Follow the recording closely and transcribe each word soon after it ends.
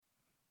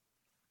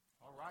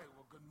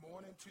Good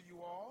morning to you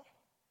all.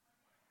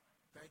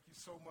 Thank you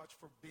so much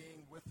for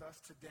being with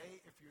us today.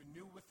 If you're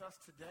new with us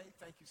today,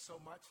 thank you so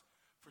much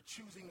for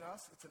choosing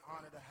us. It's an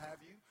honor to have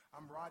you.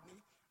 I'm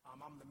Rodney.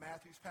 I'm the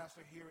Matthews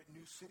pastor here at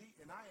New City,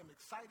 and I am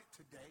excited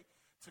today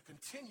to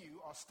continue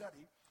our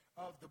study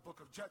of the book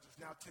of Judges.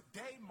 Now,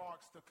 today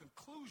marks the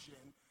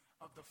conclusion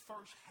of the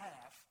first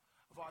half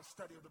of our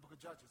study of the book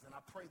of Judges, and I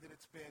pray that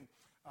it's been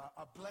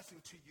a blessing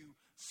to you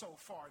so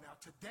far. Now,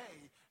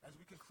 today, as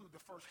we conclude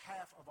the first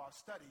half of our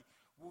study,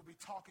 we'll be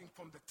talking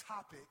from the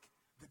topic,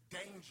 the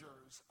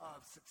dangers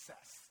of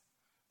success.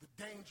 The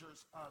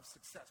dangers of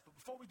success. But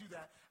before we do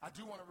that, I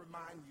do want to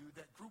remind you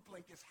that Group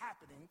Link is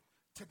happening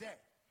today.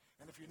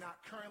 And if you're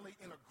not currently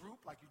in a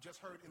group, like you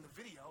just heard in the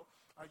video,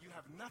 you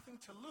have nothing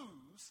to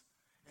lose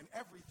and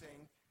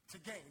everything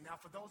to gain. Now,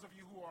 for those of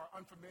you who are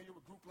unfamiliar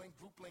with Group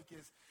Link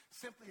is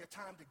simply a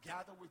time to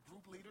gather with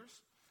group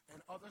leaders and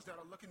others that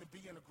are looking to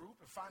be in a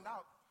group and find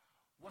out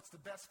what's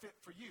the best fit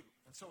for you.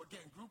 And so,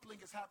 again, Group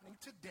Link is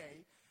happening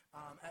today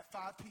at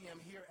 5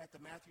 p.m. here at the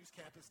Matthews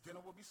campus.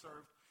 Dinner will be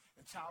served,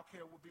 and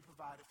childcare will be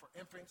provided for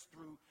infants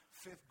through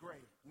 5th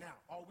grade. Now,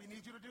 all we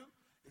need you to do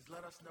is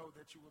let us know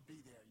that you will be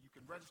there. You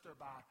can register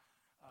by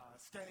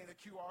scanning the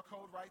QR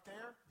code right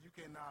there. You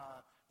can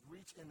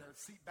reach in the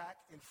seat back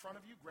in front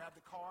of you, grab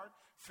the card,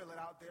 fill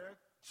it out there,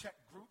 check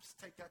groups,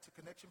 take that to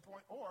Connection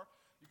Point, or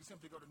you can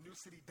simply go to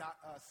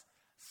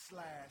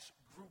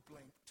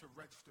newcity.us/grouplink to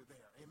register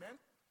there.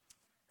 Amen?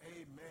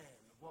 Amen.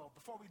 Well,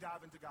 before we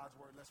dive into God's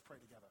word, let's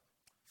pray together.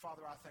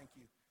 Father, I thank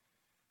you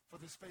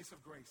for this space of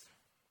grace,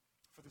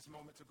 for this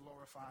moment to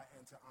glorify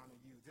and to honor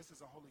you. This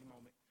is a holy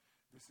moment.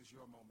 This is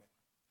your moment.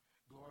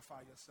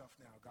 Glorify yourself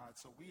now, God.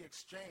 So we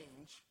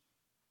exchange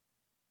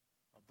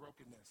our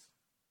brokenness,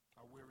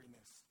 our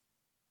weariness,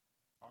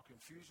 our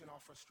confusion, our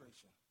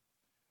frustration.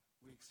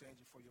 We exchange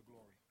it for your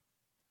glory,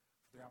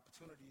 for the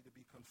opportunity to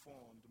be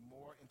conformed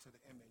more into the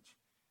image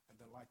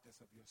and the likeness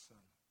of your Son.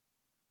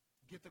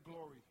 Get the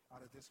glory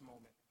out of this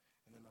moment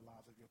and in the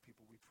lives of your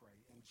people, we pray.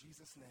 In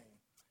Jesus' name,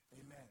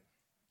 amen.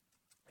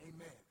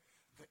 Amen.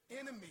 The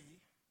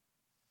enemy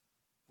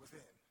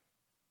within.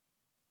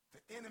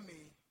 The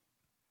enemy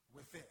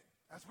within.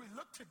 As we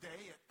look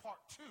today at part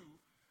 2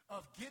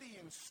 of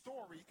Gideon's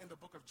story in the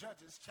book of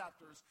Judges,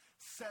 chapters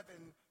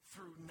 7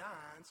 through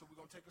 9. So we're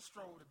going to take a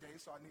stroll today,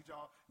 so I need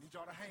y'all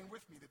to hang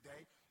with me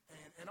today.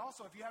 And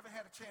also, if you haven't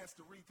had a chance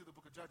to read through the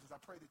book of Judges, I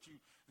pray that you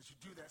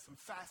do that. Some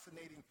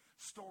fascinating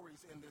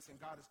stories in this, and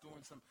God is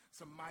doing some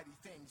mighty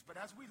things. But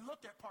as we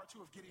look at part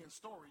 2 of Gideon's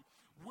story,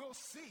 we'll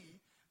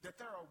see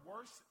that there are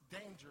worse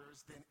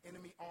dangers than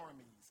enemy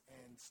armies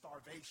and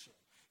starvation.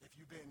 If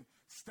you've been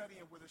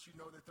studying with us, you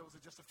know that those are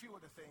just a few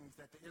of the things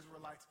that the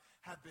Israelites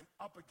have been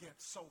up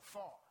against so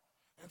far.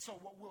 And so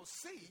what we'll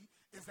see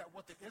is that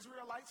what the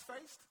Israelites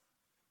faced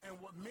and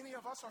what many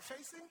of us are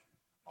facing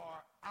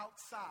are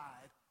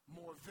outside,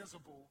 more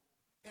visible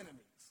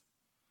enemies.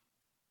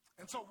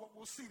 And so what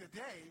we'll see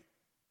today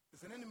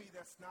is an enemy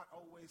that's not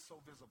always so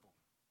visible.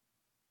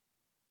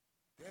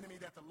 The enemy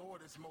that the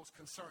Lord is most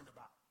concerned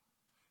about.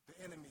 The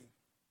enemy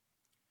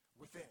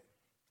within.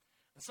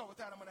 And so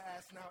with that, I'm going to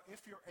ask now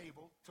if you're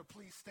able to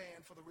please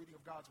stand for the reading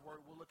of God's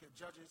word. We'll look at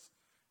Judges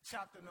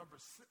chapter number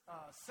 7,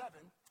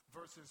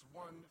 verses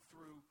 1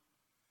 through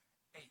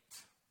 8.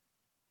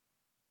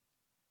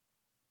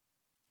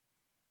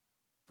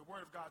 The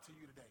word of God to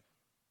you today.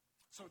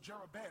 So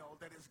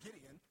Jerubbaal, that is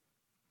Gideon,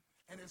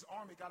 and his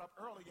army got up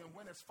early and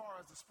went as far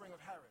as the spring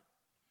of Harod.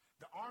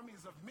 The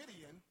armies of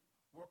Midian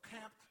were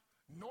camped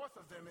north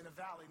of them in a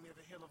valley near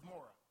the hill of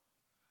Morah.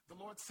 The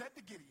Lord said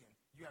to Gideon,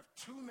 "You have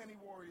too many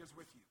warriors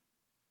with you.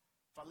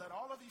 If I let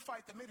all of you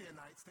fight the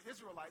Midianites, the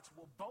Israelites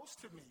will boast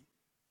to me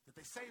that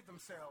they saved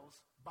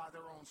themselves by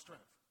their own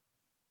strength.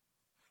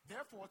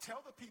 Therefore,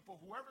 tell the people,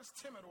 whoever's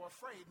timid or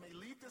afraid may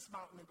leave this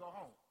mountain and go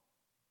home."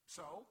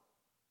 So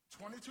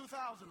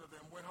 22,000 of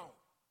them went home,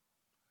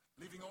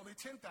 leaving only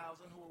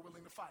 10,000 who were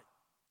willing to fight.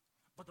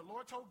 But the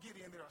Lord told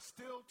Gideon, "There are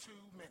still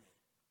too many.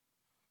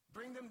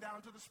 Bring them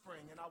down to the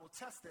spring, and I will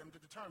test them to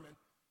determine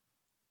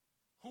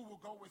who will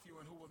go with you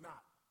and who will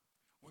not."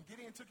 When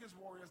Gideon took his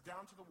warriors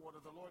down to the water,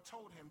 the Lord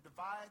told him,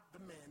 "Divide the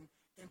men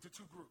into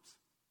 2 groups.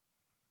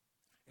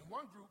 In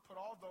one group, put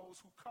all those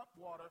who cup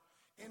water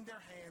in their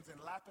hands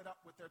and lap it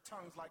up with their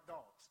tongues like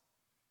dogs.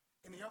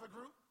 In the other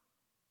group,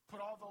 put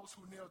all those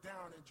who kneel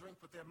down and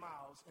drink with their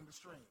mouths in the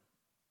stream."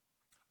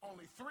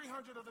 Only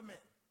 300 of the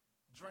men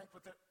drank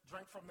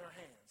from their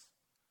hands.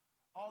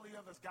 All the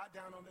others got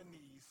down on their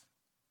knees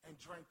and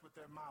drank with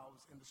their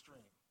mouths in the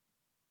stream.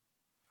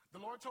 The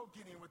Lord told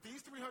Gideon, "With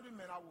these 300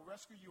 men, I will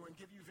rescue you and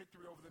give you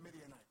victory over the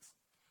Midianites.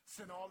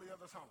 Send all the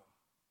others home."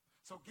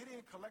 So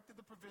Gideon collected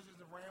the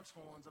provisions and ram's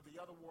horns of the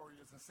other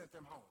warriors and sent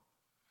them home.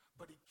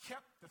 But he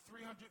kept the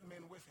 300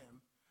 men with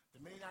him. The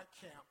Midianite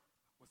camp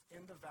was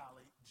in the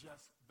valley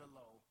just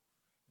below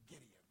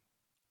Gideon.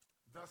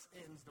 Thus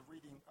ends the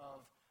reading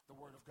of the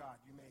word of God.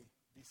 You may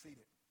be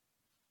seated.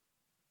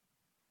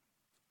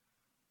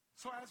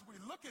 So as we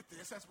look at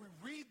this, as we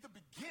read the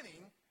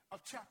beginning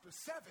of chapter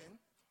 7,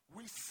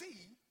 we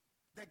see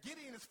that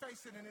Gideon is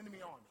facing an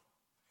enemy army.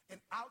 an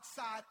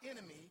outside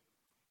enemy,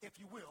 if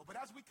you will. But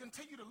as we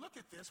continue to look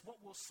at this, what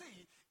we'll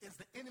see is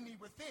the enemy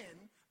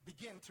within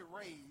begin to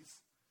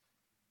raise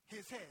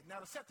his head. Now,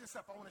 to set this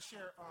up, I want to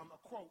share a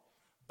quote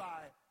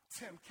by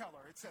Tim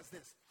Keller. It says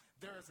this: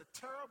 "There is a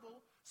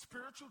terrible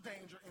spiritual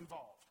danger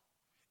involved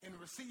in the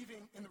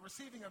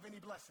receiving of any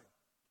blessing.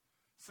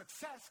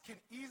 Success can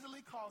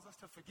easily cause us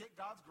to forget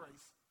God's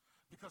grace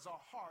because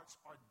our hearts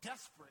are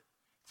desperate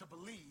to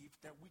believe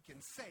that we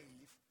can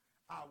save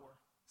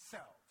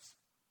ourselves."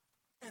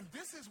 And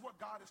this is what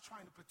God is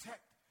trying to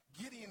protect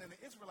Gideon and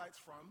the Israelites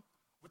from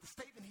with the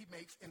statement he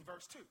makes in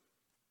verse 2.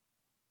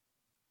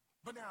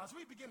 But now, as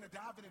we begin to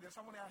dive into this,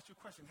 I want to ask you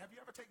a question. Have you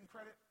ever taken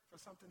credit for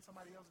something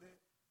somebody else did?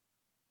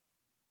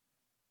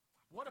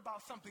 What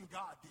about something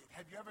God did?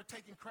 Have you ever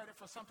taken credit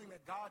for something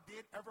that God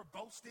did, ever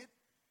boasted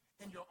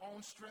in your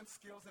own strength,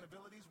 skills, and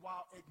abilities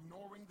while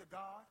ignoring the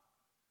God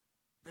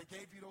that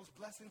gave you those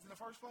blessings in the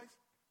first place?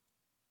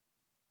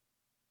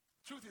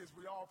 Truth is,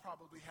 we all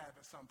probably have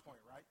at some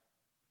point, right?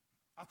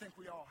 I think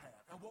we all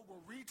have. And what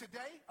we'll read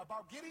today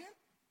about Gideon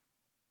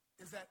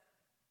is that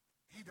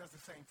he does the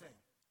same thing.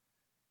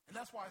 And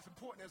that's why it's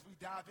important as we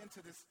dive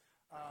into this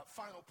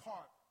final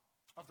part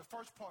of the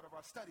first part of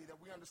our study that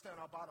we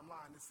understand our bottom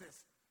line. It's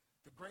this: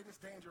 the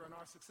greatest danger in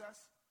our success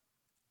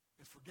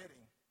is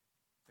forgetting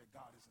that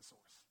God is the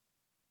source.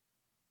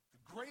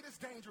 The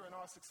greatest danger in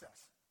our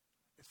success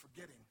is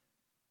forgetting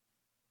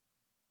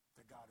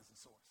that God is the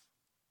source.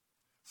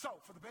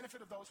 So, for the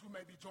benefit of those who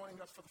may be joining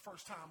us for the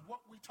first time,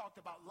 what we talked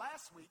about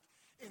last week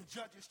in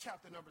Judges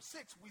chapter number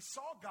 6, we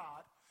saw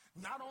God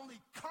not only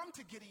come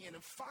to Gideon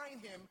and find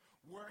him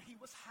where he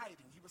was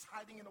hiding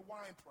in a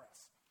wine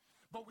press,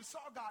 but we saw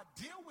God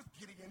deal with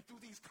Gideon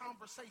through these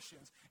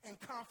conversations and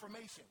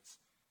confirmations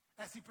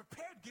as he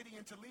prepared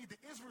Gideon to lead the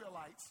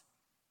Israelites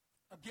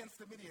against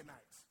the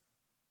Midianites.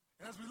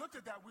 And as we looked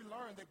at that, we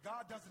learned that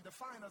God doesn't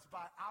define us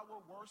by our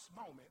worst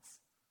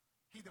moments.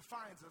 He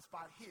defines us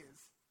by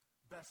his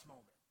best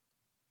moment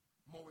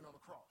on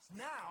the cross.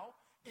 Now,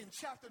 in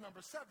chapter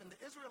number 7, the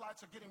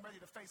Israelites are getting ready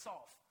to face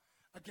off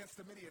against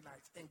the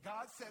Midianites. And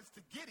God says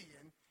to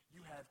Gideon,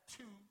 you have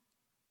too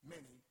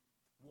many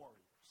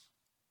warriors.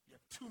 You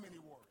have too many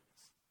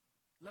warriors.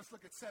 Let's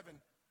look at 7,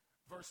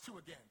 verse 2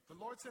 again. The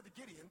Lord said to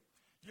Gideon,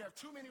 you have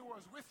too many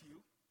warriors with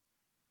you.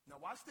 Now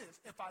watch this.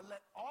 If I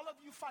let all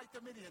of you fight the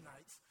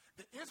Midianites,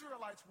 the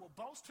Israelites will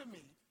boast to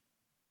me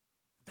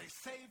they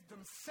saved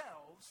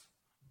themselves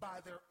by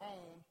their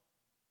own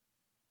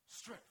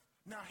strength.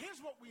 Now, here's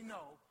what we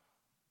know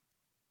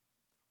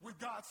with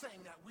God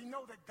saying that. We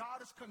know that God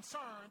is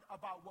concerned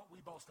about what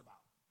we boast about.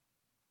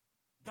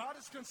 God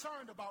is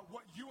concerned about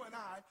what you and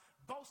I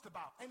boast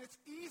about. And it's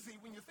easy,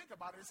 when you think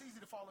about it, it's easy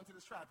to fall into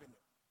this trap, isn't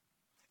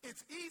it?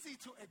 It's easy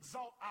to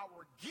exalt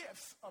our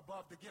gifts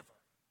above the giver.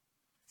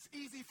 It's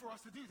easy for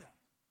us to do that.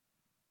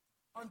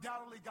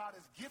 Undoubtedly, God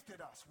has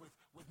gifted us with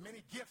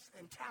many gifts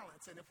and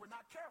talents. And if we're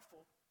not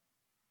careful,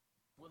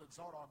 we'll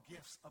exalt our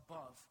gifts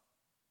above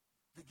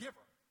the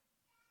giver.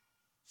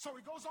 So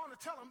he goes on to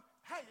tell him,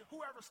 hey,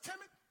 whoever's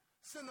timid,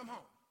 send them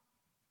home.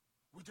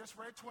 We just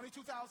read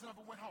 22,000 of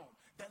them went home.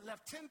 That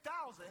left 10,000.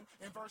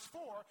 In verse 4,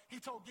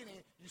 he told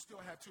Gideon, you still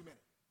have too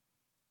many.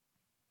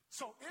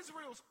 So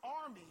Israel's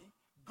army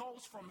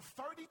goes from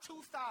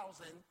 32,000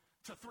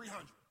 to 300.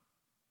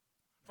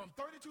 From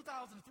 32,000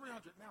 to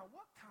 300. Now,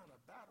 what kind of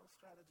battle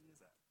strategy is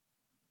that?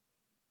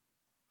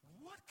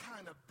 What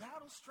kind of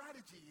battle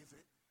strategy is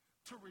it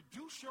to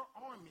reduce your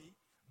army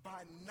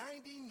by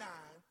 99%?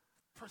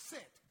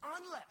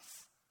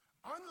 Unless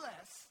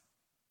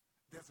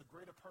there's a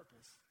greater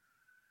purpose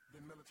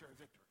than military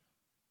victory.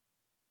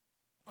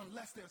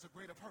 Unless there's a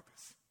greater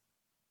purpose.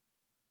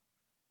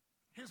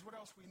 Here's what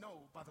else we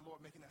know by the Lord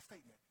making that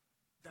statement.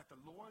 That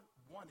the Lord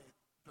wanted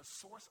the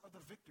source of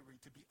the victory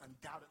to be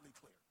undoubtedly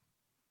clear.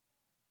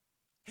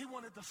 He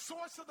wanted the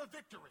source of the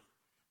victory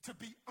to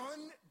be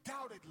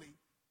undoubtedly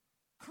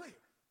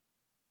clear.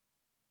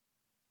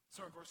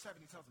 So in verse 7,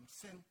 he tells them,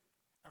 send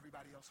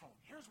everybody else home.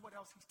 Here's what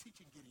else he's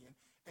teaching Gideon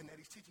and that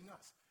he's teaching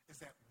us, is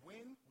that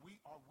when we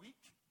are weak,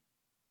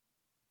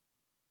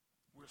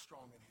 we're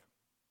strong in him.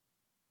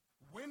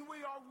 When we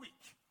are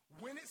weak,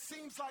 when it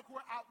seems like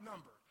we're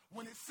outnumbered,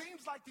 when it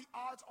seems like the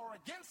odds are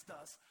against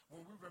us,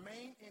 when we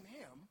remain in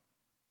him,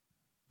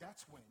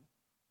 that's when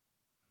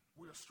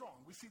we are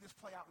strong. We see this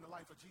play out in the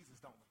life of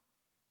Jesus, don't we?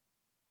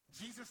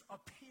 Jesus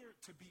appeared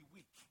to be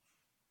weak.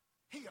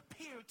 He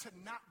appeared to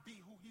not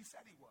be who he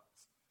said he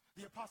was.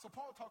 The Apostle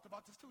Paul talked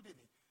about this too, didn't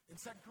he? In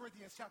 2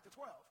 Corinthians chapter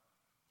 12.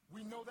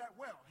 We know that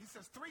well. He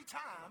says 3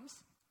 times,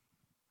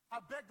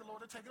 I begged the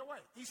Lord to take it away.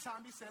 Each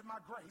time he said,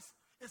 my grace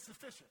is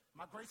sufficient.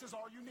 My grace is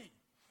all you need.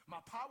 My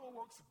power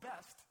works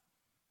best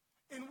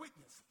in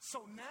weakness.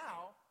 So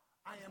now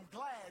I am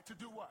glad to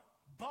do what?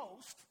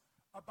 Boast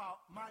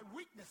about my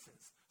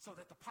weaknesses so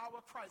that the power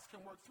of Christ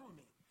can work through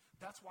me.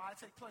 That's why I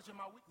take pleasure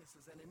in my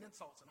weaknesses and in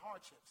insults and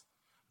hardships,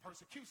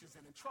 persecutions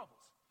and in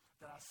troubles,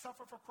 that I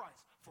suffer for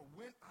Christ. For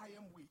when I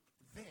am weak,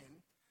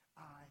 then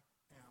I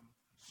am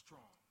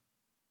strong.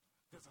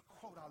 There's a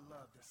quote I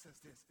love that says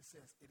this. It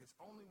says, it is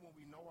only when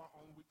we know our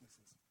own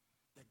weaknesses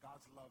that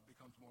God's love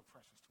becomes more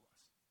precious to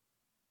us.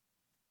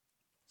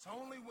 It's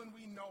only when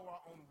we know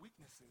our own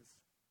weaknesses,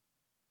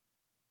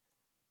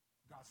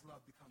 God's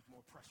love becomes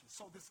more precious.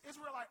 So this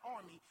Israelite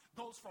army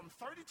goes from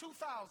 32,000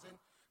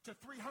 to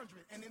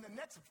 300. And in the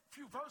next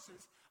few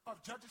verses of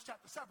Judges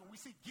chapter 7, we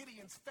see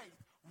Gideon's faith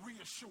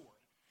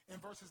reassured in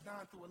verses 9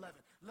 through 11.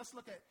 Let's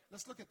look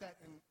at that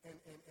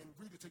and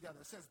read it together.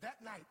 It says, that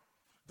night,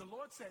 the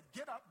Lord said,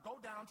 get up, go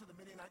down to the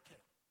Midianite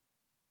camp.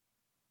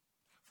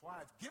 For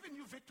I have given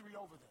you victory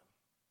over them.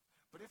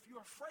 But if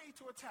you're afraid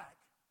to attack,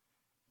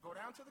 go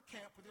down to the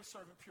camp with your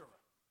servant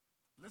Purah.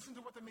 Listen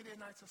to what the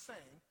Midianites are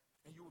saying,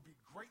 and you will be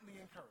greatly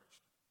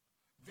encouraged.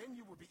 Then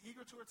you will be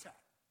eager to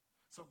attack.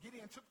 So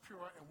Gideon took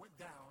Purah and went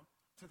down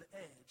to the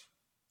edge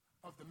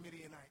of the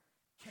Midianite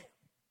camp.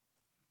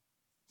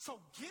 So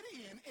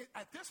Gideon,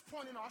 at this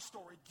point in our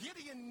story,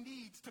 Gideon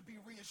needs to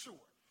be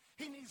reassured.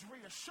 He needs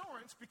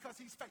reassurance because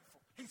he's faithful.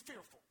 He's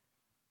fearful.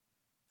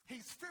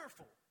 He's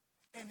fearful.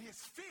 And his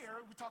fear,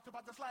 we talked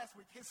about this last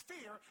week, his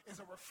fear is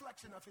a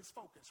reflection of his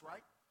focus,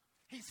 right?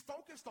 He's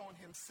focused on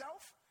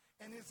himself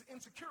and his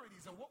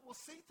insecurities. And what we'll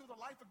see through the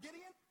life of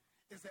Gideon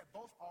is that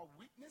both our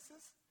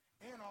weaknesses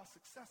and our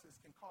successes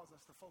can cause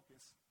us to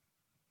focus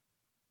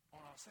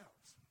on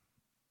ourselves.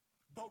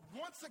 But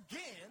once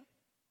again,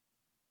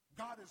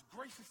 God is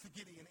gracious to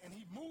Gideon, and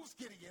he moves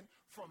Gideon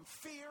from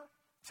fear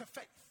to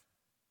faith.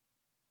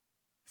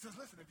 He says,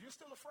 listen, if you're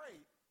still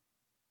afraid,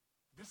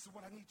 this is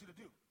what I need you to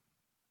do.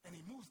 And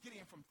he moves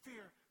Gideon from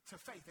fear to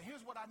faith. And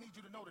here's what I need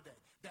you to know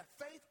today, that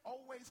faith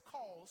always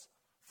calls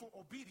for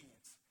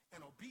obedience,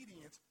 and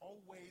obedience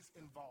always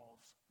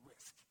involves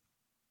risk.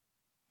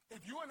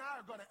 If you and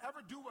I are going to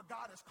ever do what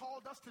God has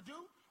called us to do,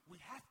 we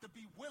have to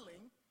be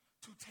willing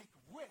to take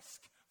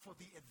risk for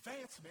the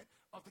advancement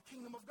of the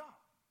kingdom of God.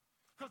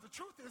 Because the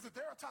truth is that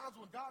there are times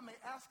when God may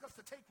ask us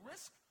to take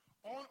risk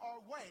on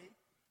our way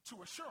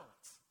to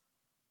assurance.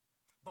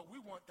 But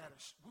we want that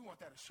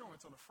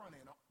assurance on the front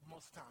end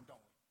most of the time, don't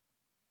we?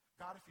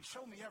 God, if you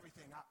show me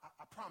everything,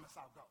 I promise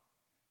I'll go.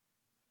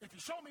 If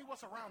you show me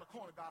what's around the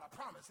corner, God, I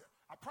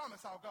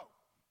promise I'll go.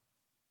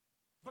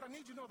 But I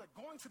need you to know that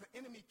going to the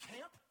enemy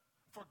camp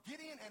for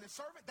Gideon and his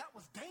servant, that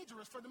was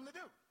dangerous for them to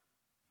do.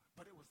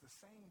 But it was the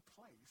same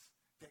place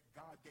that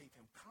God gave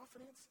him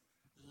confidence,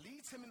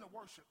 leads him into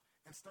worship,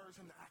 and stirs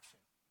him to action.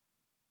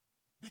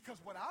 Because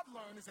what I've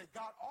learned is that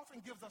God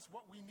often gives us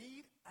what we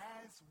need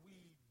as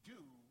we do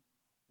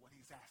what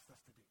he's asked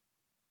us to do.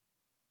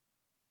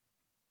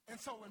 And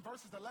so in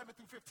verses 11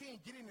 through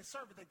 15, Gideon and his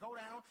servant, they go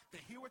down,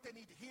 they hear what they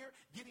need to hear.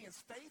 Gideon's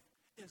faith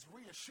is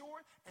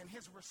reassured, and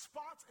his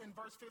response in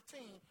verse 15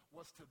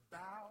 was to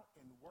bow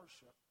in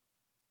worship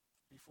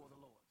before the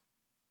Lord.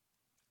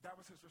 That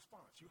was his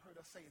response. You heard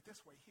us say it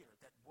this way here,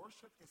 that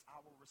worship is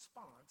our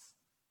response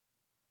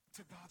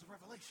to God's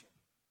revelation.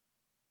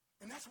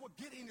 And that's what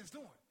Gideon is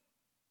doing.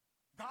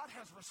 God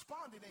has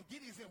responded, and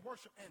Gideon's in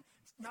worship. And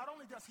not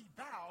only does he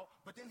bow,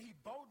 but then he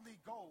boldly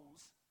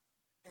goes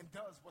and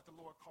does what the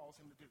Lord calls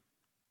him to do.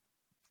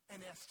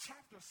 And as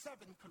chapter 7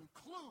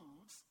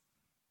 concludes,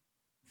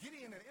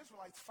 Gideon and the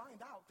Israelites find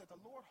out that the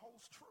Lord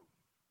holds true,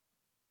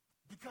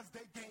 because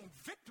they gained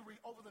victory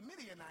over the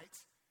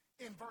Midianites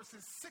in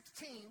verses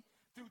 16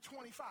 through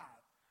 25.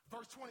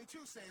 Verse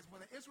 22 says,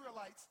 when the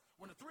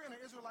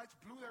 300 Israelites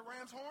blew their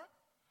ram's horn,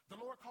 the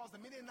Lord caused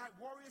the Midianite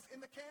warriors in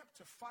the camp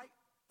to fight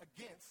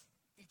against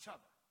each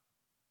other.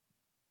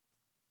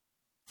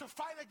 To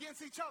fight against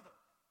each other.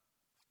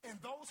 And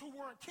those who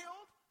weren't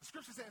killed, the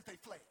scripture says they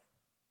fled.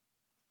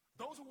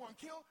 Those who weren't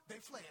killed,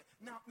 they fled.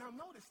 Now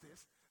notice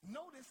this.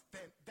 Notice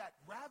that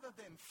rather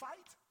than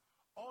fight,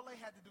 all they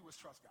had to do was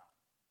trust God.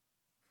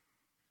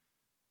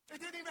 They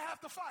didn't even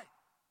have to fight.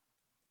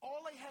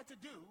 All they had to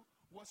do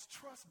was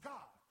trust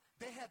God.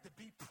 They had to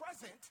be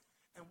present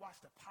and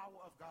watch the power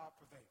of God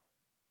prevail.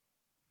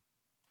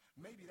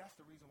 Maybe that's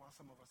the reason why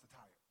some of us are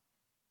tired.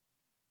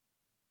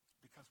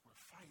 Because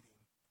we're fighting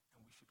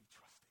and we should be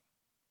trusting.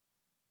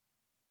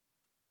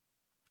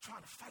 We're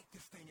trying to fight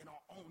this thing in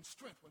our own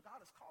strength when God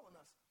is calling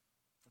us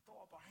to throw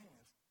up our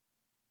hands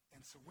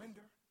and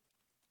surrender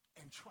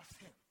and trust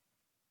him.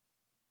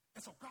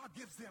 And so God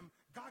gives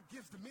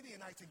the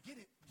Midianites and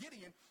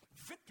Gideon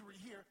victory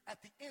here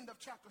at the end of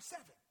chapter 7.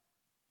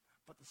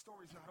 But the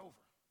story's not over,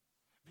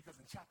 because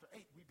in chapter 8,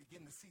 we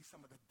begin to see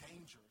some of the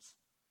dangers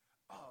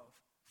of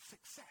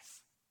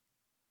success.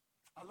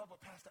 I love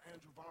what Pastor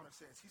Andrew Bonner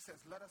says. He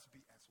says, let us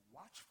be as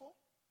watchful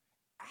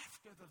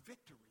after the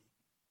victory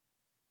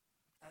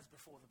as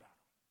before the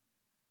battle.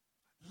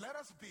 Let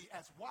us be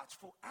as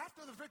watchful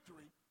after the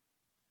victory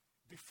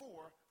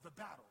before the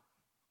battle.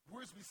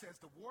 Wiersbe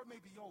says the war may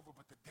be over,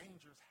 but the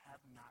dangers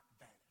have not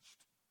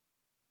vanished.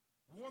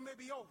 War may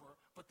be over,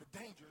 but the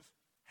dangers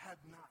have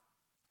not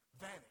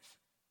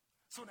vanished.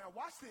 So now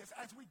watch this.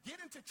 As we get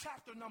into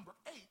chapter number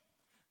 8,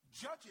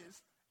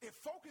 Judges, it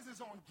focuses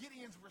on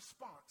Gideon's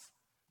response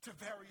to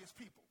various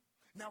people.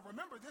 Now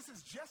remember, this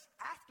is just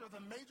after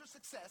the major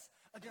success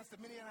against the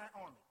Midianite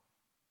army.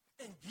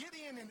 And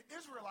Gideon and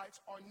Israelites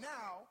are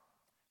now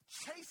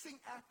chasing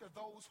after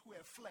those who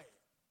have fled.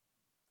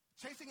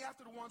 chasing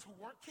after the ones who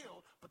weren't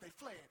killed, but they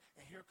fled.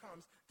 And here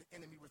comes the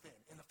enemy within.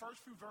 In the first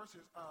few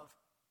verses of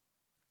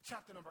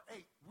chapter number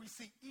 8, we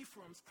see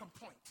Ephraim's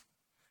complaint.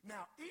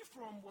 Now,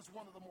 Ephraim was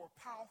one of the more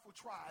powerful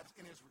tribes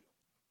in Israel.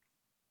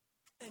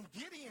 And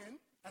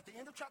Gideon, at the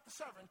end of chapter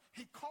 7,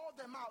 he called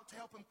them out to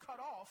help him cut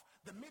off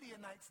the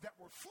Midianites that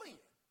were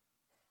fleeing.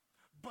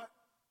 But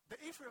the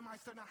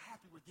Ephraimites, they're not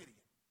happy with Gideon.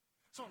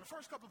 So in the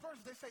first couple of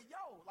verses, they say,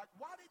 yo, like,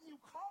 why didn't you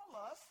call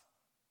us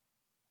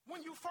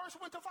when you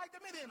first went to fight the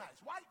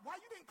Midianites? Why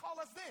you didn't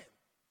call us then?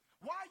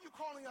 Why are you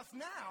calling us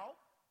now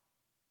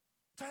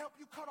to help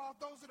you cut off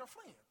those that are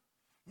fleeing?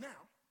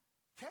 Now,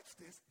 catch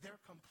this,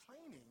 they're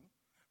complaining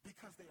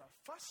because they are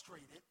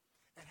frustrated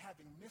at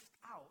having missed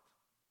out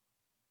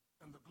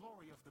on the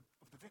glory of the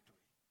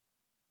victory.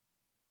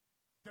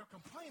 They're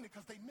complaining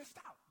because they missed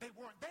out. They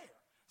weren't there.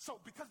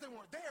 So because they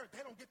weren't there,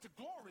 they don't get to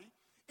glory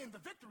in the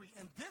victory.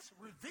 And this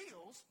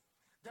reveals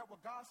that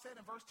what God said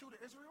in verse 2 to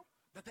Israel,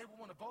 that they would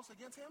want to boast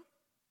against him,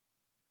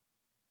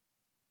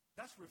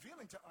 that's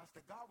revealing to us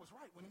that God was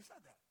right when he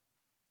said that.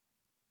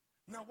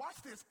 Now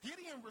watch this.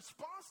 Gideon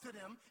responds to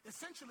them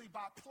essentially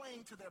by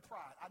playing to their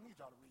pride. I need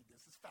y'all to read this.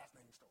 It's a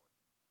fascinating story.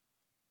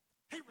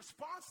 He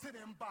responds to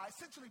them by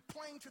essentially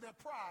playing to their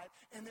pride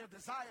and their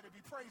desire to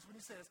be praised when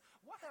he says,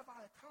 what have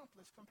I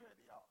accomplished compared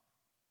to y'all?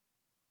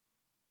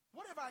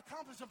 What have I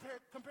accomplished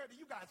compared to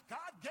you guys?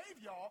 God gave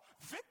y'all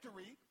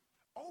victory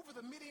over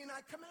the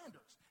Midianite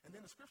commanders. And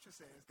then the scripture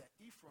says that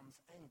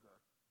Ephraim's anger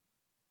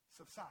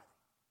subsided.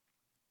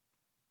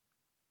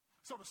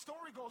 So the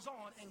story goes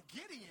on, and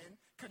Gideon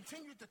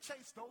continued to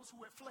chase those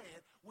who had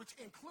fled, which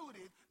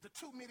included the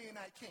 2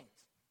 Midianite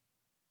kings.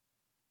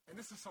 And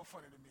this is so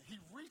funny to me. He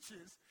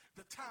reaches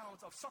the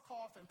towns of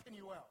Succoth and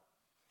Penuel,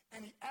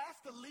 and he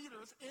asks the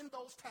leaders in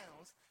those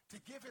towns to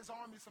give his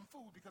army some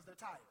food because they're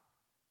tired.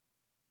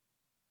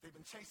 They've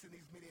been chasing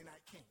these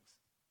Midianite kings.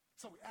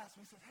 So he asked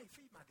them, he said, hey,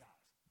 feed my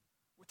guys.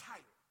 We're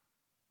tired.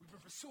 We've been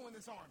pursuing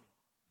this army.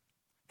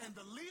 And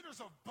the leaders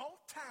of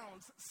both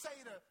towns say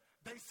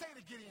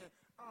to Gideon,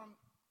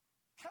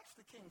 catch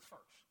the kings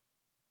first,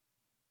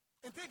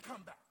 and then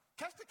come back.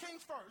 Catch the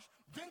kings first,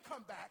 then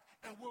come back,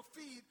 and we'll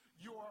feed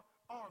your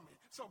army.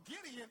 So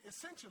Gideon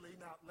essentially,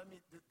 now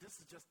this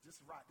is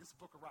right. This is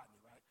Book of Rodney,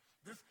 right?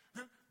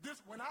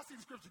 This when I see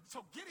the scripture,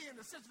 so Gideon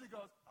essentially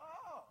goes,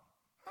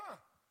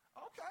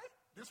 okay,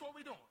 this is what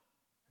we doing.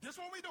 This is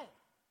what we doing.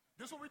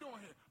 This is what we doing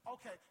here.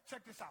 Okay,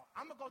 check this out.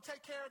 I'm gonna go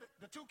take care of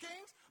the 2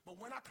 kings, but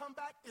when I come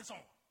back, it's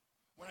on.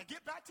 When I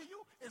get back to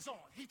you, it's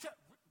on. You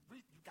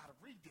got to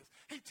read this.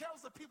 He tells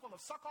the people of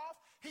Succoth,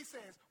 he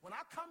says, when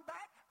I come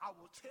back, I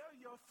will tear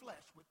your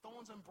flesh with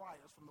thorns and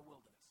briars from the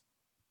wilderness.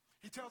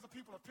 He tells the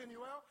people of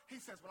Penuel, he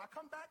says, when I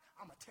come back,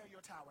 I'm going to tear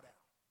your tower down.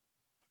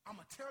 I'm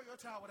going to tear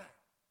your tower down.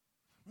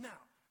 Now,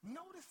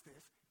 notice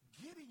this.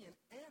 Gideon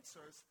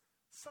answers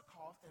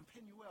Succoth and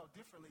Penuel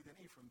differently than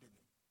Ephraim did.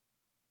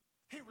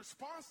 He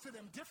responds to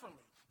them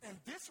differently.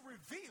 And this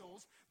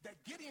reveals that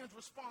Gideon's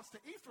response to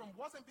Ephraim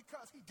wasn't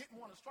because he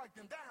didn't want to strike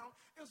them down.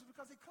 It was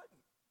because he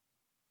couldn't.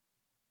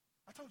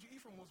 I told you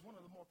Ephraim was one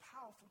of the more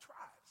powerful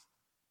tribes.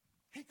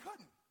 He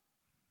couldn't.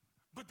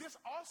 But this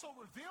also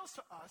reveals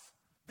to us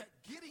that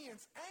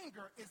Gideon's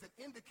anger is an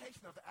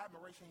indication of the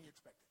admiration he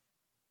expected.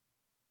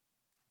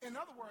 In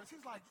other words,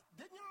 he's like,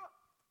 didn't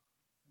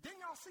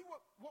y'all see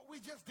what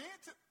we just did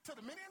to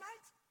the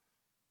Midianites?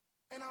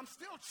 And I'm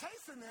still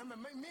chasing them,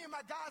 and me and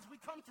my guys, we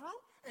come through,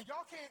 and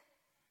y'all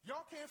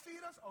can't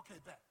feed us? Okay,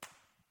 bet.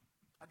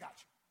 I got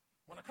you.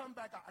 When I come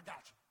back, I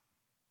got you.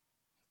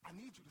 I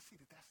need you to see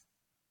that's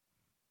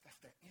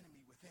that enemy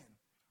within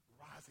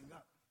rising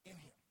up in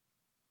him.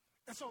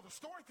 And so the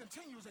story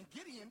continues, and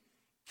Gideon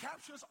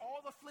captures all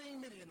the fleeing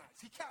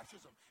Midianites. He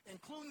captures them,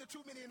 including the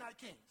 2 Midianite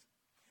kings.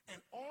 And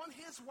on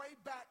his way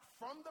back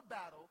from the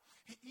battle,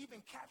 he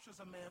even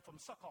captures a man from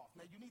Succoth.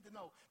 Now, you need to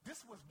know,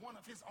 this was one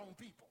of his own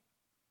people.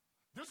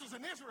 This was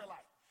an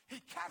Israelite.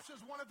 He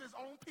captures one of his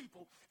own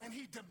people, and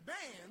he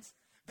demands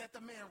that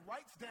the man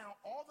writes down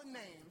all the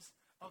names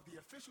of the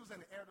officials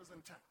and the elders in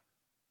town.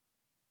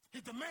 He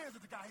demands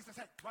that the guy, he says,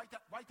 hey, write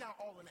down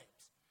all the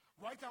names.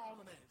 Write down all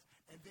the names.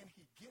 And then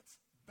he gets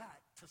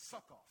back to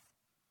Succoth.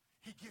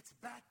 He gets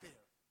back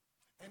there,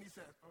 and he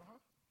says,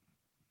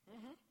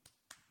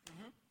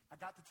 I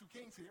got the 2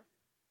 kings here.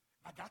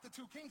 I got the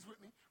 2 kings with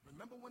me.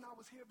 Remember when I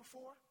was here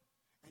before?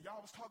 And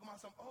y'all was talking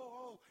about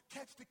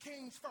catch the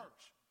kings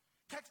first.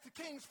 Catch the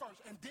kings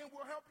first, and then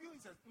we'll help you. He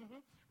says,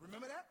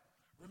 remember that?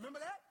 Remember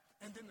that?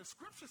 And then the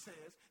scripture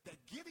says that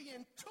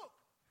Gideon took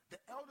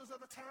the elders of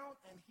the town,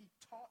 and he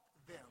taught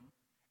them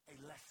a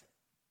lesson.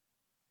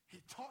 He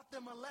taught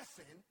them a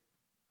lesson,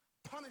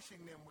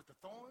 punishing them with the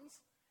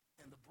thorns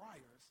and the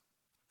briars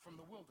from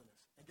the wilderness.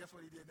 And guess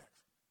what he did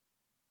next?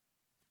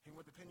 He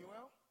went to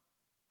Penuel,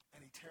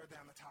 and he tear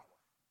down the tower.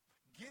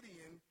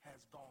 Gideon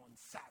has gone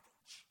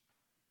savage.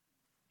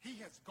 He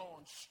has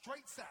gone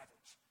straight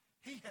savage.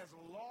 He has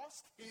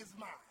lost his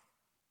mind.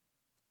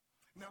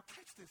 Now,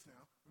 catch this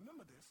now.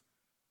 Remember this.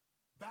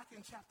 Back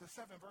in chapter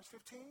 7, verse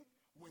 15,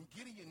 when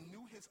Gideon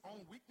knew his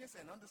own weakness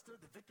and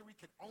understood the victory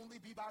could only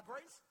be by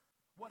grace,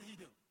 what did he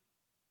do?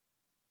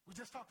 We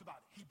just talked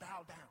about it. He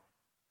bowed down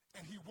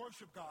and he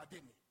worshiped God,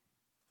 didn't he?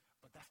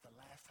 But that's the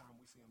last time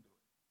we see him do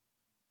it.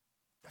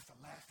 That's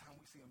the last time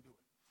we see him do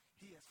it.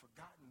 He has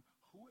forgotten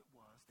who it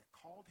was that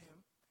called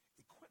him,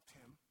 equipped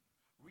him,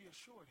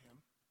 reassured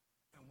him,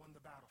 and won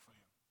the battle for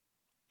him.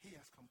 He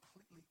has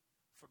completely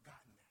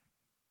forgotten that.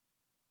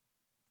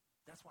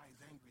 That's why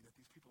he's angry that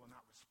these people are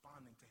not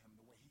responding to him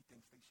the way he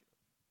thinks they should.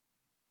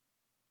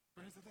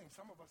 But here's the thing.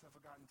 Some of us have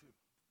forgotten too.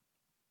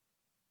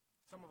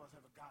 Some of us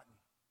have forgotten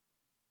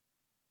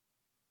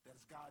that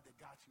it's God that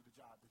got you the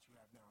job that you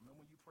have now.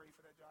 Remember when you prayed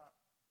for that job?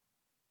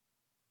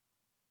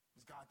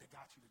 It's God that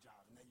got you the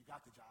job, and then you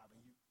got the job,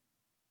 and you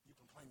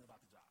complaining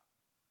about the job.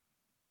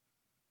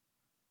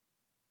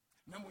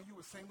 Remember when you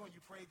were single and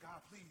you prayed,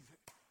 God, please,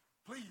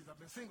 I've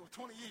been single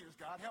 20 years.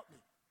 God, help me.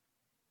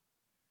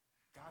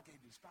 God gave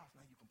you a spouse.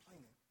 Now you're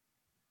complaining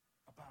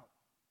about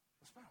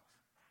the spouse.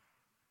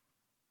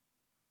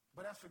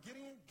 But as for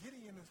Gideon,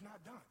 Gideon is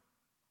not done.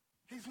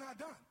 He's not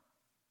done.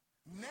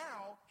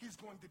 Now he's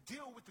going to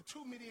deal with the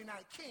two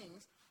Midianite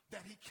kings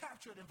that he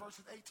captured in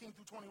verses 18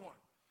 through 21.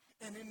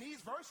 And in these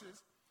verses,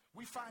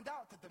 we find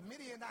out that the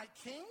Midianite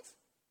kings,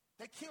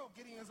 they killed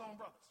Gideon's own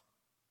brothers.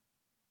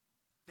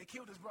 They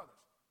killed his brothers.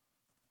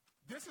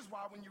 This is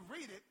why when you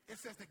read it, it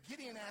says that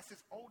Gideon asked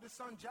his oldest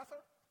son,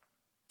 Jether,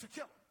 to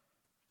kill him.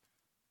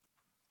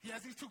 He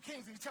has these two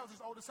kings, and he tells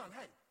his oldest son,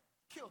 hey,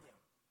 kill them.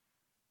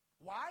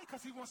 Why?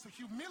 Because he wants to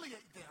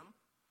humiliate them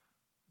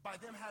by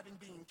them having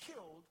been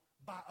killed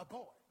by a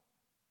boy.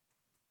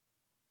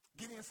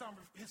 Gideon's son,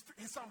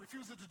 his son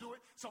refuses to do it,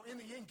 so in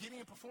the end,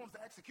 Gideon performs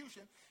the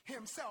execution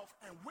himself,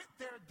 and with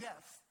their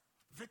deaths,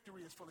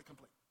 victory is fully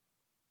complete.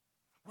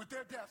 With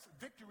their deaths,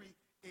 victory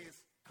is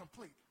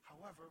complete.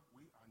 However,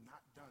 we are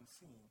not done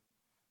seeing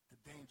the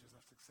dangers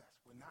of success.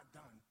 We're not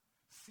done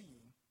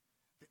seeing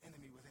the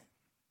enemy within.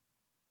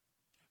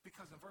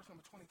 Because in verse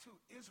number 22,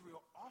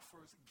 Israel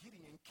offers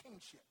Gideon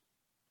kingship.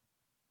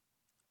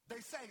 The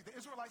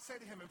Israelites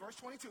say to him in verse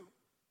 22,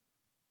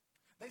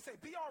 they say,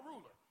 be our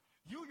ruler,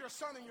 you, your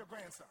son, and your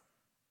grandson,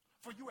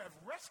 for you have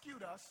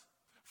rescued us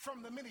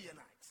from the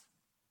Midianites.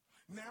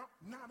 Now,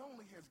 not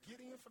only has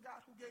Gideon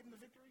forgot who gave him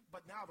the victory,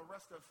 but now the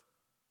rest of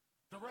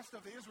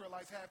the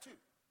Israelites have too.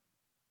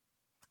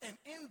 And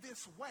in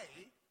this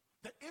way,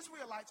 the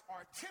Israelites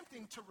are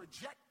attempting to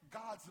reject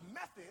God's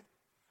method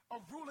of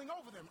ruling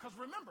over them. Because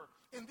remember,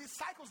 in these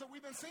cycles that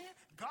we've been seeing,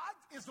 God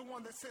is the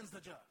one that sends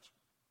the judge.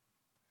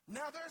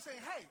 Now they're saying,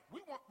 hey,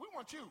 we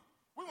want you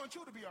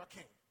to be our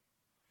king.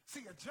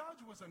 See, a judge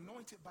was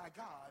anointed by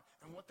God,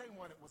 and what they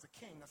wanted was a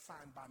king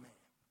assigned by man.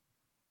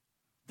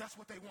 That's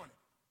what they wanted.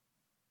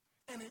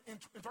 And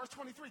in verse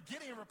 23,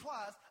 Gideon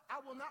replies,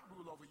 I will not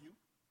rule over you.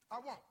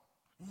 I won't.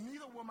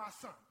 Neither will my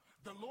son.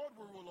 The Lord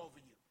will rule over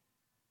you.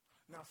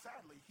 Now,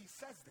 sadly, he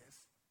says this,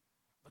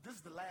 but this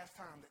is the last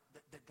time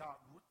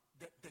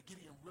that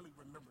Gideon really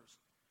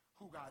remembers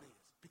who God is.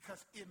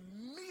 Because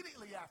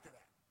immediately after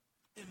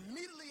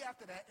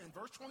that, in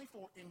verse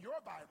 24 in your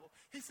Bible,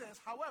 he says,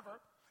 however,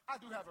 I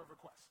do have a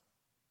request.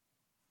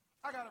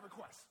 I got a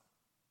request.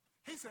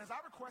 He says,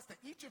 I request that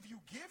each of you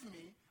give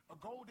me a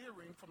gold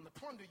earring from the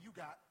plunder you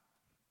got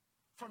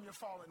from your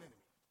fallen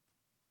enemy.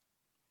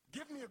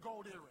 Give me a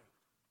gold earring.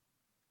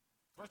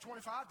 Verse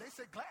 25, they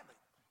said, gladly.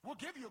 We'll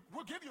give you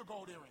a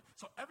gold earring.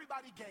 So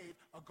everybody gave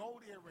a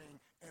gold earring,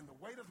 and the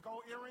weight of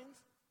gold earrings,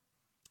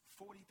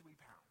 43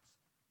 pounds.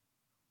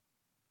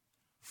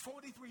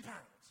 43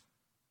 pounds.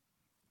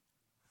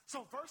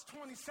 So verse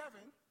 27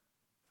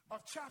 of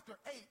chapter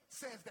 8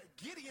 says that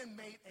Gideon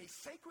made a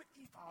sacred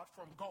ephod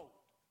from gold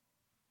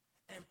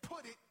and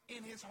put it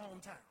in his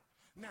hometown.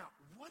 Now,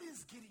 what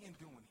is Gideon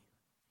doing here?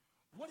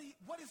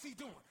 What is he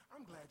doing?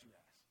 I'm glad you asked.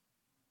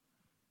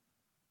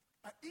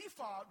 An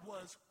ephod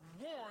was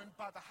worn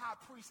by the high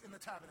priest in the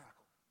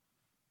tabernacle.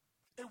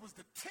 It was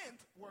the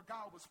tent where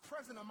God was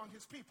present among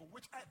his people,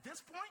 which at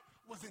this point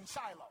was in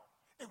Shiloh.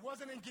 It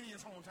wasn't in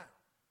Gideon's hometown.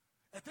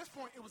 At this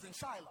point, it was in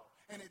Shiloh,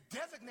 and it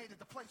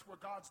designated the place where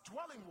God's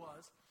dwelling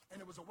was,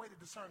 and it was a way to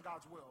discern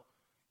God's will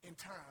in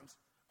times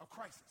of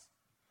crisis.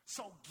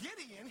 So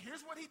Gideon,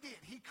 here's what he did.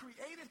 He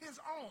created his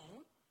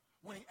own.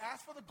 When he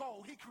asked for the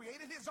gold, he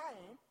created his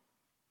own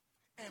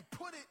and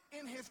put it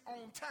in his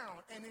own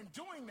town. And in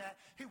doing that,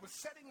 he was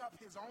setting up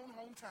his own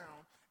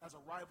hometown as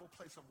a rival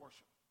place of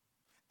worship.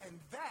 And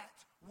that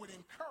would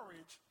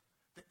encourage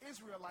the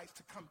Israelites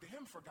to come to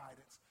him for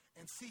guidance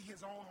and see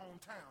his own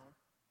hometown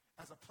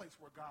as a place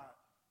where God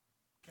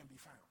can be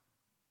found.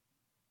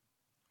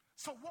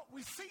 So what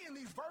we see in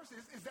these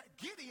verses is that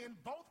Gideon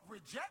both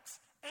rejects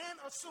and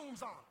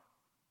assumes honor.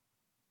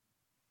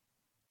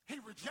 He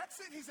rejects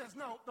it. He says,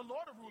 no, the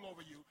Lord will rule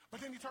over you. But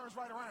then he turns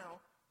right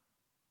around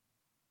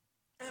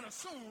and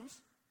assumes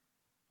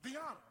the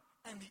honor.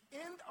 And the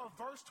end of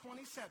verse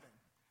 27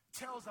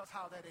 tells us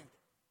how that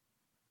ended.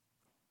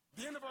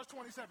 The end of verse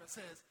 27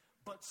 says,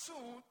 but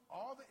soon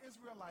all the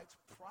Israelites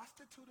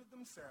prostituted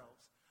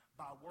themselves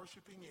by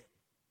worshiping it,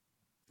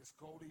 this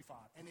gold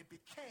ephod. And it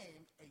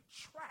became a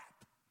trap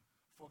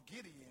for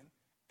Gideon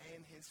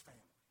and his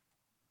family.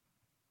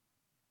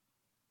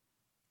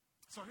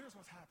 So here's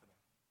what's happening.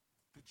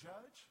 The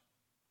judge,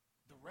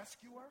 the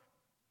rescuer,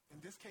 in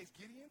this case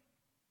Gideon,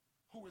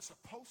 who is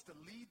supposed to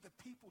lead the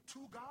people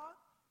to God,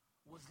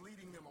 was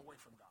leading them away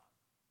from God.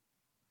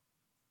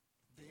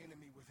 The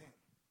enemy within.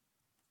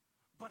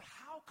 But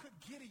how could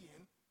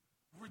Gideon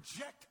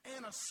reject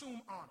and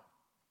assume honor?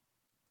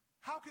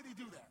 How could he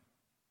do that?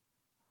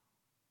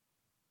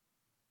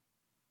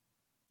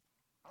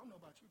 I don't know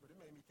about you, but it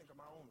made me think of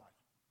my own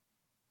life.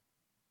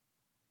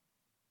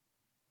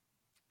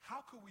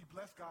 How could we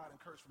bless God and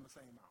curse from the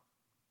same mouth?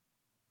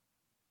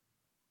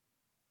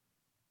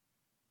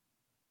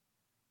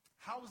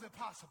 How is it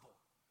possible?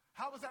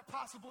 How is that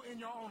possible in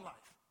your own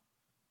life?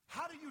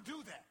 How do you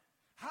do that?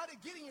 How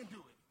did Gideon do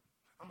it?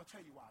 I'm going to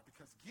tell you why.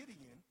 Because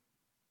Gideon,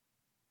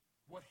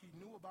 what he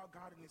knew about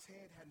God in his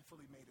head hadn't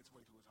fully made its way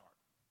to his heart.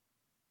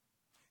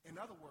 In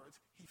other words,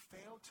 he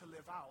failed to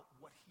live out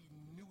what he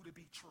knew to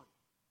be true.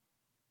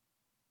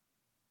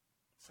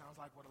 Sounds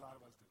like what a lot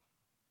of us do.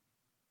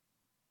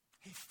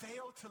 He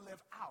failed to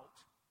live out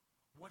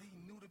what he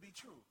knew to be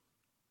true.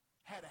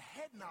 Had a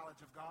head knowledge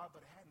of God,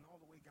 but it hadn't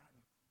all the way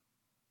gotten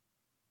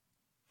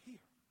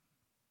here.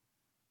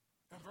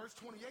 And verse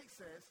 28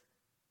 says,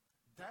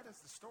 that is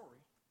the story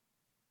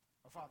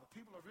of how the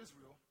people of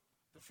Israel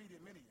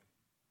defeated Midian,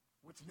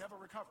 which never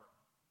recovered.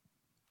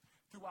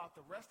 Throughout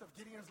the rest of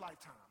Gideon's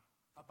lifetime,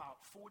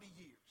 about 40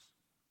 years,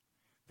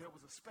 there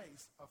was a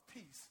space of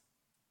peace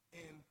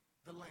in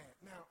the land.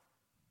 Now,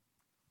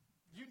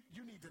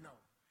 you need to know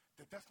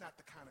that that's not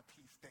the kind of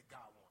peace that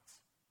God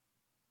wants.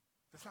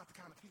 That's not the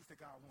kind of peace that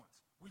God wants.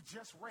 We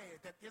just read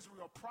that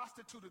Israel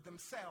prostituted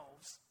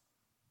themselves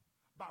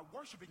by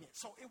worshiping it.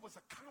 So it was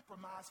a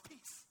compromised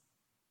peace.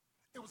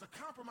 It was a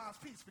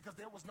compromised peace because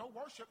there was no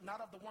worship,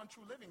 not of the one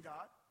true living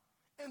God,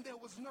 and there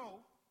was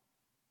no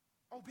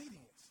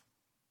obedience.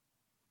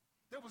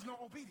 There was no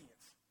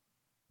obedience.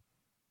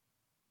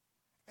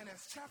 And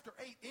as chapter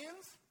 8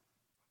 ends,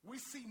 we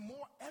see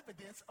more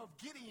evidence of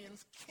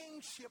Gideon's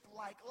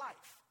kingship-like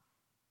life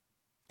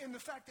in the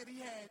fact that he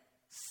had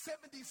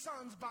 70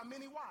 sons by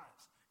many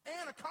wives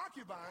and a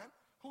concubine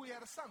who he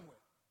had a son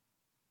with,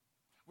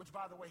 which,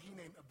 by the way, he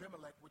named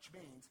Abimelech, which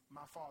means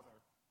my father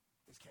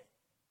is king.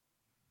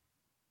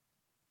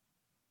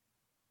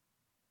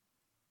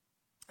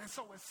 And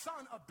so his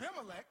son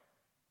Abimelech,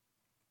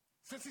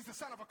 since he's the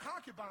son of a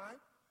concubine,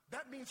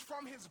 that means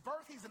from his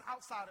birth he's an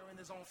outsider in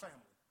his own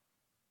family.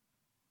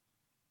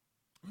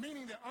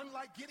 Meaning that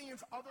unlike Gideon's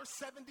other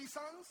 70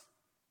 sons,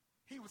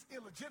 he was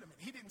illegitimate.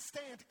 He didn't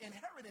stand to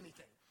inherit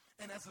anything.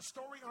 And as the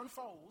story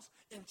unfolds,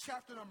 in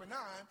chapter number 9,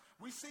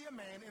 we see a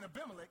man in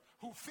Abimelech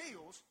who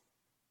feels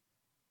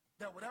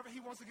that whatever he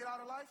wants to get out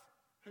of life,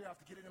 he'll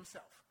have to get it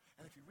himself.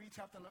 And if you read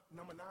chapter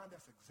number 9,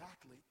 that's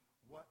exactly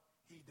what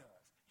he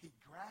does. He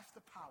grasps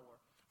the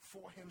power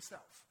for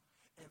himself.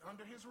 And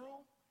under his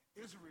rule,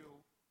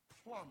 Israel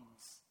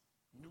plumbs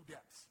new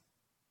depths.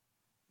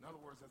 In other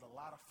words, there's a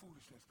lot of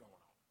foolishness going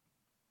on.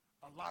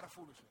 A lot of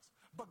foolishness.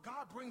 But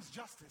God brings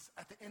justice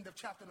at the end of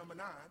chapter number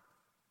 9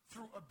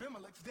 through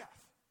Abimelech's death.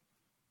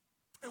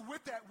 And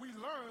with that, we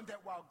learn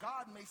that while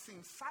God may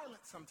seem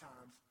silent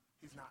sometimes,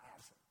 he's not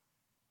absent.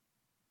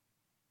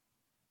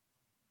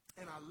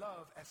 And I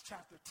love as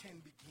chapter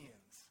 10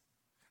 begins,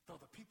 though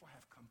the people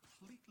have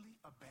completely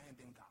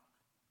abandoned God,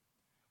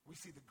 we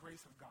see the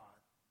grace of God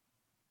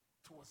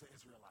towards the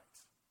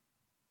Israelites.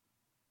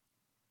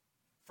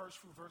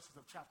 First few verses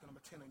of chapter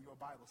number 10 in your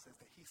Bible says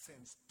that he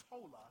sends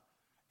Tola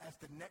as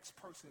the next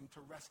person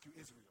to rescue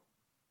Israel.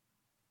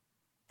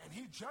 And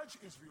he judged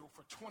Israel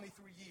for 23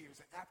 years.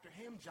 And after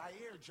him,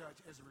 Jair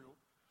judged Israel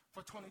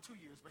for 22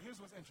 years. But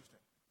here's what's interesting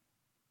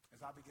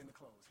as I begin to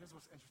close. Here's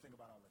what's interesting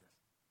about all of this.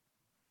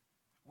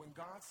 When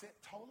God sent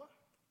Tola,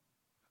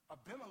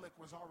 Abimelech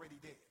was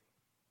already dead.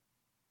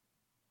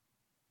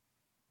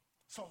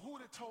 So who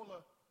did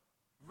Tola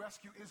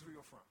rescue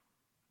Israel from?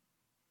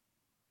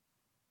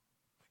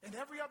 In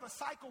every other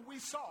cycle we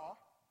saw,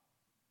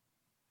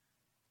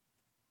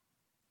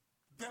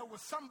 there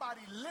was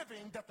somebody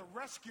living that the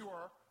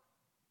rescuer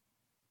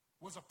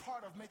was a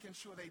part of making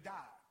sure they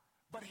died.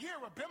 But here,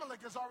 Abimelech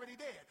is already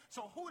dead.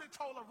 So who did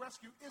Tola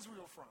rescue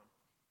Israel from?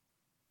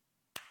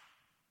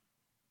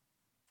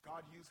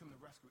 God used him to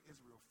rescue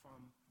Israel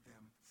from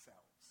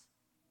themselves.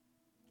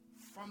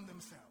 From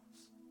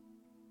themselves.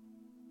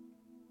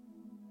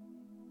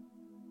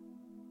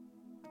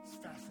 It's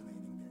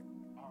fascinating that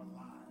our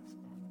lives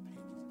are on the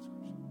pages of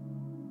Scripture.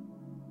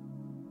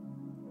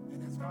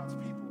 And as God's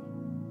people,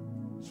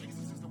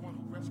 Jesus is the one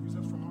who rescues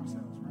us from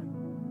ourselves, right?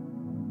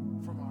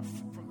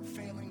 From the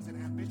failings and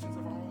ambitions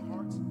of our own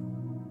hearts,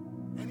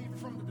 and even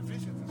from the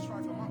divisions and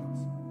strife among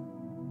us.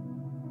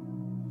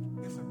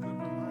 It's a good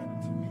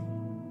reminder to me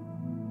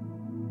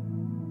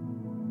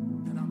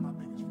that I'm my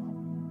biggest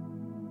problem.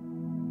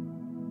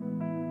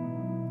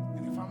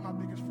 And if I'm my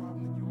biggest problem,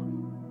 then you're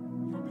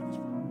your biggest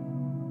problem.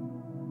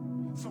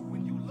 So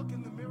when you look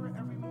in the mirror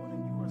every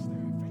morning, you are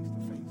staring face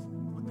to face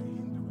with the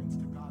hindrance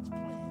to God's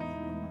plan in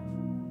your life.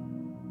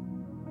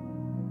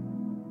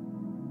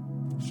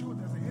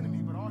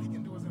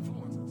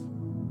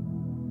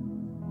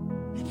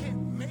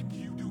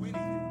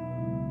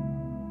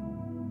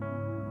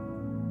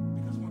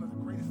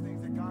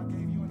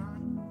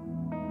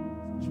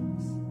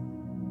 choice.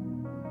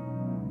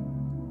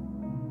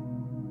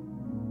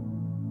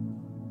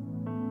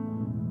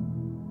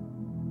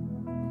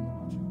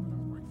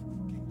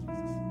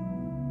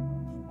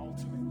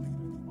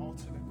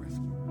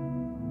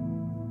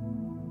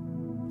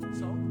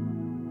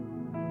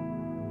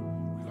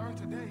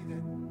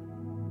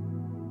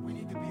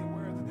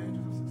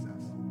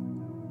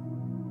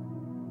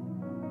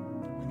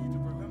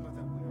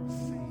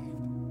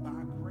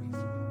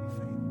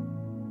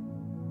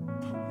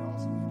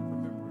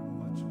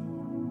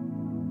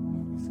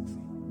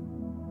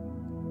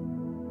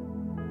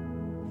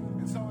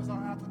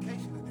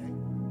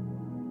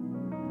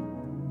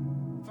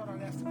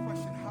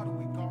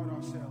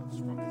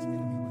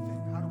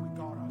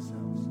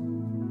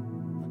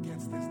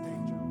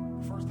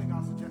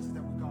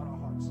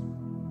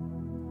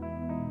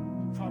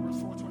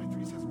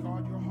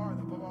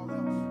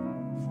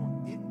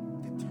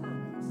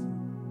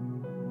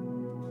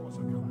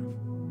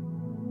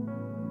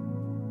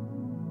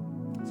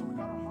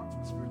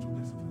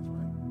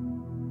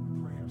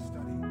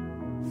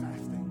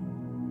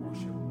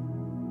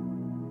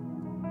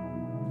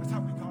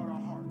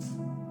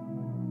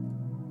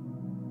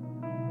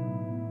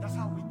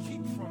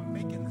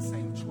 Making the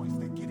same choice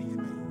that Gideon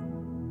made.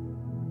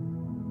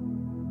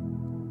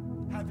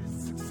 Having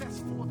success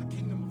for the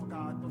kingdom of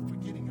God, but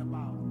forgetting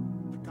about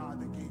the God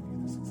that gave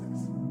you the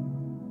success.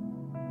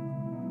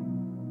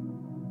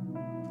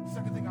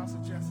 Second thing I'll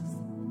suggest is,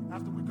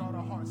 after we guard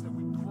our hearts, that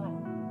we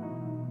grow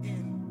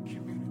in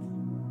community.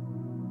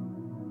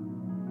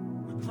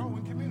 We grow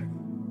in community.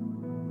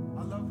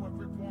 I love what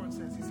Rick Warren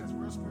says. He says,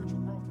 real spiritual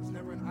growth is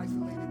never an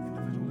isolated,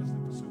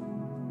 individualistic pursuit.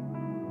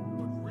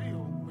 But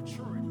real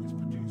maturity is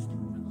produced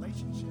through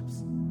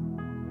relationships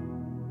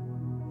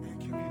and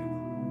community.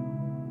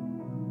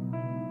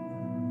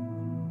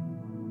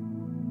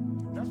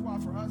 That's why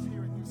for us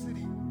here in New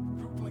City,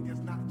 group link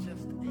is not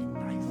just a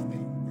nice